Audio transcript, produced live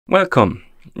Welcome!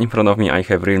 In front of me I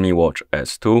have Realme Watch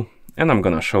S2 and I'm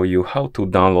gonna show you how to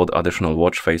download additional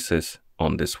watch faces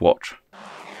on this watch.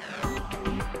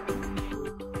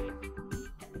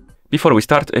 Before we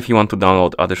start, if you want to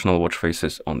download additional watch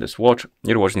faces on this watch,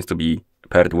 your watch needs to be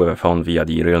paired with a phone via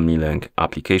the Realme Link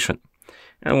application.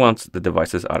 And once the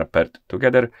devices are paired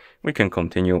together, we can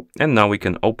continue, and now we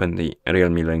can open the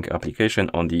Realme Link application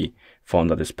on the phone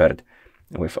that is paired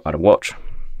with our watch.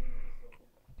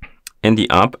 In the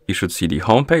app, you should see the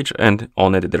home page, and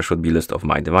on it there should be a list of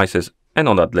my devices, and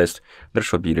on that list there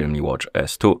should be Realme Watch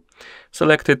S2.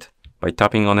 Select it by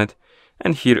tapping on it,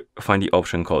 and here find the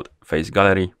option called Face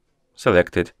Gallery.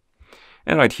 Select it,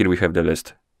 and right here we have the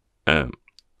list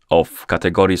of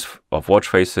categories of watch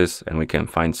faces, and we can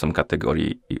find some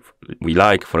category if we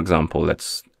like. For example,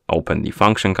 let's open the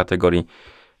function category,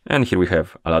 and here we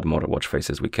have a lot more watch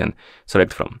faces we can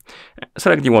select from.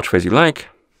 Select the watch face you like.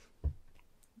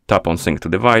 Tap on Sync to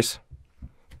Device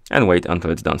and wait until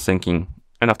it's done syncing,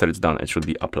 and after it's done it should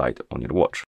be applied on your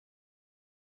watch.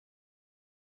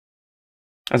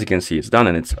 As you can see, it's done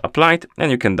and it's applied, and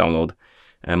you can download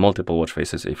multiple watch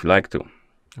faces if you like to.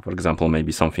 For example,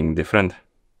 maybe something different,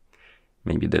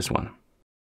 maybe this one.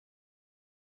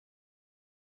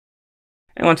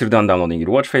 And once you're done downloading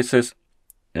your watch faces,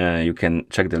 you can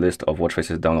check the list of watch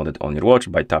faces downloaded on your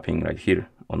watch by tapping right here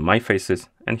on My Faces,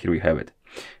 and here we have it.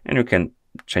 And you can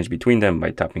change between them by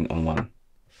tapping on one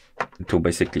to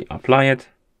basically apply it.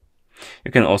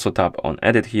 You can also tap on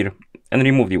Edit here and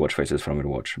remove the watch faces from your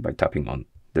watch by tapping on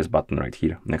this button right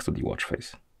here next to the watch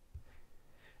face.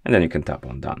 And then you can tap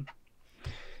on Done.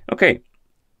 Okay,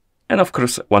 and of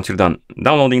course, once you're done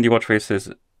downloading the watch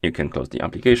faces, you can close the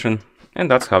application,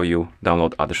 and that's how you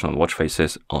download additional watch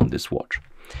faces on this watch.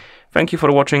 Thank you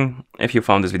for watching. If you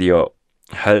found this video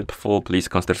helpful, please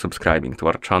consider subscribing to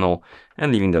our channel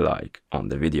and leaving the like on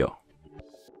the video.